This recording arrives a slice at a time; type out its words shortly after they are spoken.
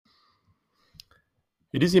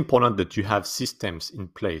It is important that you have systems in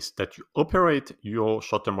place that you operate your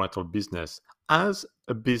short-term rental business as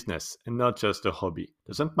a business and not just a hobby.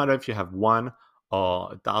 Doesn't matter if you have one or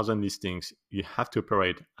 1,000 listings, you have to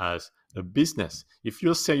operate as a business if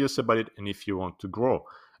you're serious about it and if you want to grow.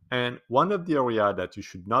 And one of the area that you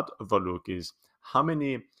should not overlook is how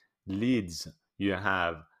many leads you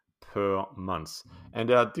have per month. And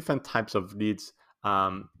there are different types of leads.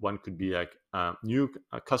 One could be like new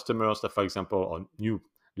customers, for example, or new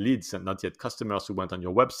leads and not yet customers who went on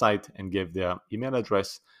your website and gave their email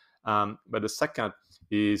address. But the second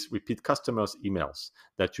is repeat customers' emails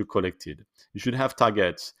that you collected. You should have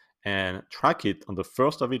targets and track it on the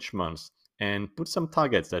first of each month and put some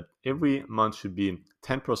targets that every month should be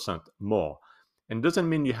 10% more. And doesn't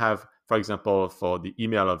mean you have, for example, for the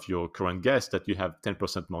email of your current guest that you have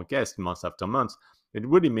 10% more guests month after month. It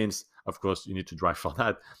really means, of course, you need to drive for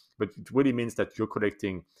that, but it really means that you're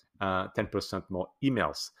collecting 10% more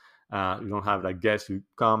emails. You don't have like guests who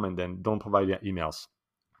come and then don't provide their emails.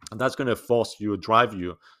 And that's going to force you, drive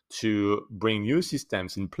you to bring new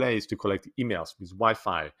systems in place to collect emails with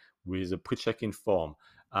Wi-Fi, with a pre-check-in form,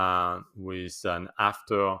 with an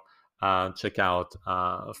after checkout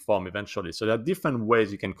form eventually. So there are different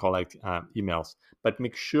ways you can collect emails, but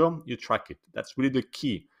make sure you track it. That's really the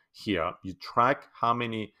key here. You track how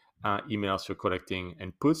many emails you're collecting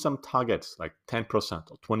and put some targets like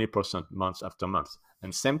 10% or 20% month after month.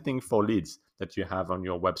 And same thing for leads that you have on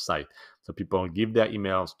your website. So people give their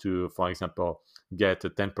emails to, for example, get a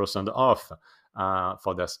 10% off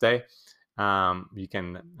for their stay. You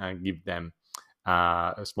can give them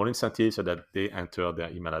a small incentive so that they enter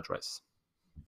their email address.